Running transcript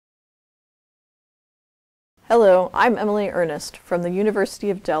Hello, I'm Emily Ernest from the University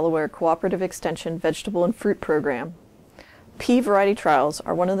of Delaware Cooperative Extension Vegetable and Fruit Program. Pea variety trials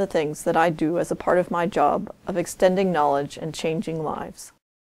are one of the things that I do as a part of my job of extending knowledge and changing lives.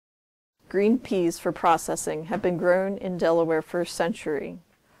 Green peas for processing have been grown in Delaware for a century.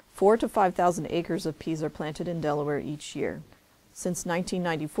 4,000 to 5,000 acres of peas are planted in Delaware each year. Since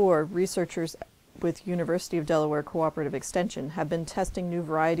 1994, researchers with University of Delaware Cooperative Extension have been testing new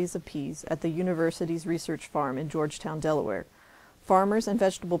varieties of peas at the university's research farm in Georgetown, Delaware. Farmers and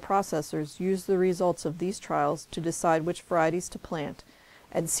vegetable processors use the results of these trials to decide which varieties to plant,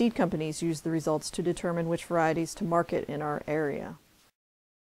 and seed companies use the results to determine which varieties to market in our area.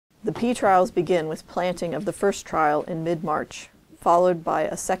 The pea trials begin with planting of the first trial in mid-March, followed by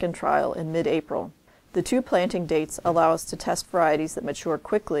a second trial in mid-April. The two planting dates allow us to test varieties that mature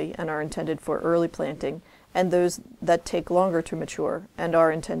quickly and are intended for early planting, and those that take longer to mature and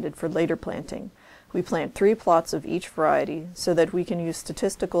are intended for later planting. We plant 3 plots of each variety so that we can use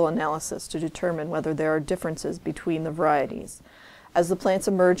statistical analysis to determine whether there are differences between the varieties. As the plants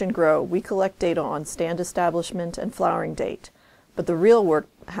emerge and grow, we collect data on stand establishment and flowering date, but the real work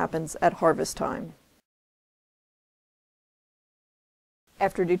happens at harvest time.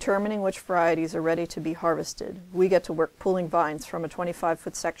 After determining which varieties are ready to be harvested, we get to work pulling vines from a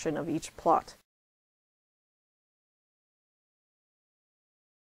 25-foot section of each plot.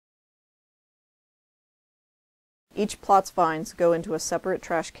 Each plot's vines go into a separate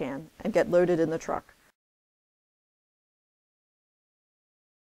trash can and get loaded in the truck.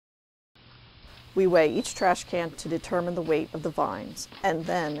 We weigh each trash can to determine the weight of the vines, and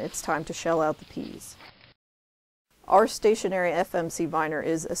then it's time to shell out the peas. Our stationary FMC viner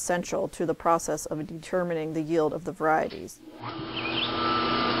is essential to the process of determining the yield of the varieties.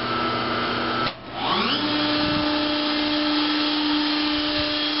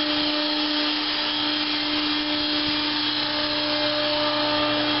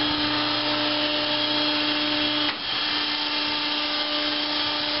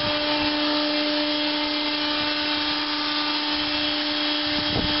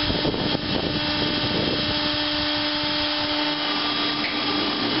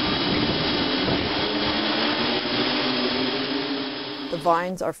 The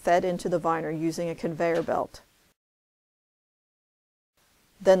vines are fed into the viner using a conveyor belt.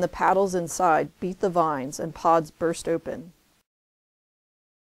 Then the paddles inside beat the vines and pods burst open.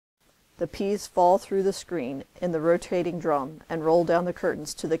 The peas fall through the screen in the rotating drum and roll down the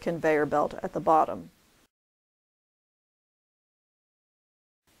curtains to the conveyor belt at the bottom.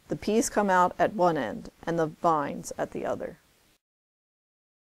 The peas come out at one end and the vines at the other.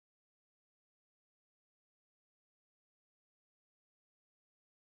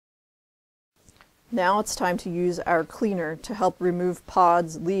 Now it's time to use our cleaner to help remove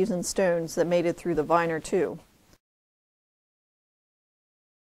pods, leaves, and stones that made it through the viner too.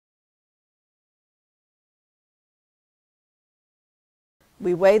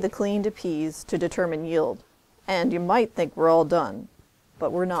 We weigh the cleaned peas to determine yield, and you might think we're all done,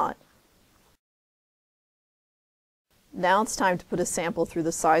 but we're not. Now it's time to put a sample through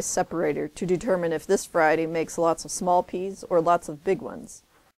the size separator to determine if this variety makes lots of small peas or lots of big ones.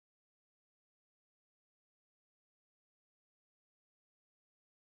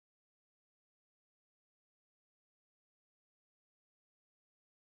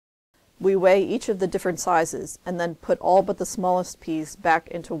 We weigh each of the different sizes and then put all but the smallest peas back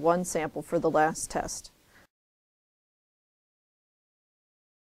into one sample for the last test.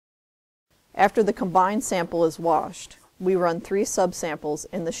 After the combined sample is washed, we run 3 subsamples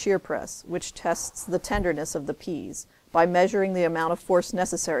in the shear press, which tests the tenderness of the peas by measuring the amount of force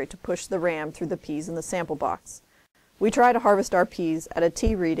necessary to push the ram through the peas in the sample box. We try to harvest our peas at a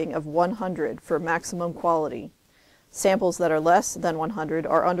T reading of 100 for maximum quality. Samples that are less than 100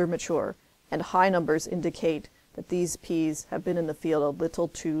 are under mature, and high numbers indicate that these peas have been in the field a little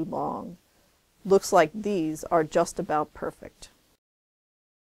too long. Looks like these are just about perfect.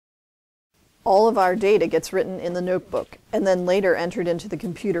 All of our data gets written in the notebook, and then later entered into the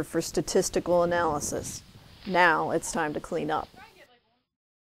computer for statistical analysis. Now it's time to clean up.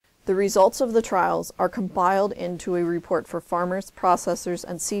 The results of the trials are compiled into a report for farmers, processors,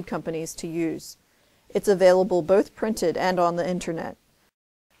 and seed companies to use. It's available both printed and on the internet.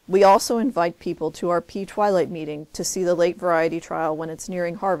 We also invite people to our Pea Twilight meeting to see the late variety trial when it's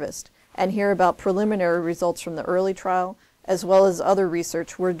nearing harvest and hear about preliminary results from the early trial, as well as other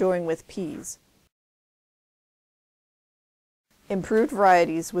research we're doing with peas. Improved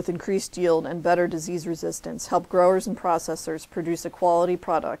varieties with increased yield and better disease resistance help growers and processors produce a quality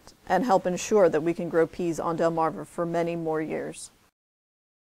product and help ensure that we can grow peas on Delmarva for many more years.